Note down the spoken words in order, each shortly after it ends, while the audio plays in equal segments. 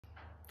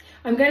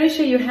I'm going to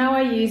show you how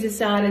I use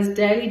ISSADA's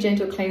Daily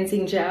Gentle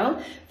Cleansing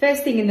Gel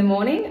first thing in the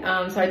morning,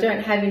 so I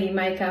don't have any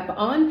makeup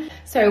on.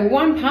 So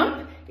one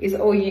pump is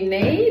all you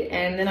need,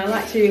 and then I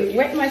like to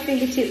wet my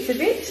fingertips a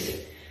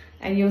bit,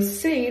 and you'll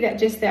see that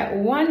just that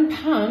one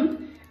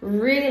pump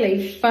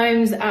really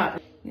foams up.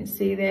 You can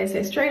see there,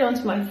 so straight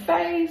onto my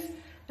face,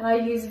 and I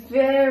use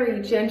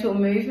very gentle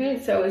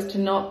movements so as to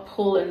not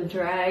pull and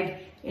drag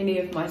any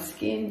of my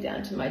skin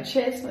down to my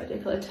chest, my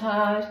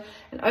décolletage,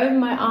 and over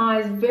my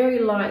eyes, very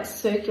light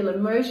circular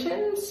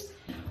motions.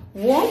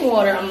 Warm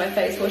water on my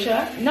face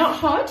washer, not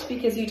hot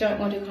because you don't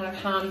want to kind of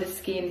harm the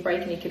skin,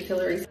 break any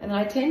capillaries. And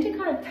I tend to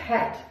kind of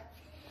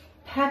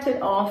pat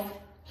it off,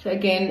 so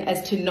again,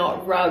 as to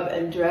not rub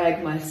and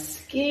drag my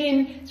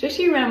skin,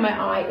 especially around my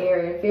eye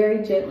area,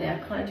 very gently. I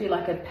kind of do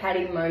like a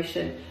patting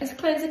motion. This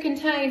cleanser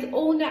contains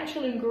all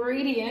natural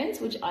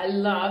ingredients, which I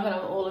love and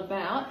I'm all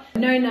about.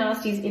 No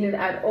nasties in it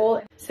at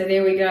all. So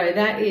there we go,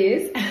 that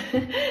is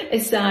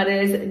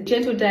ISSADA's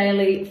Gentle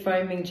Daily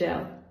Foaming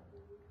Gel.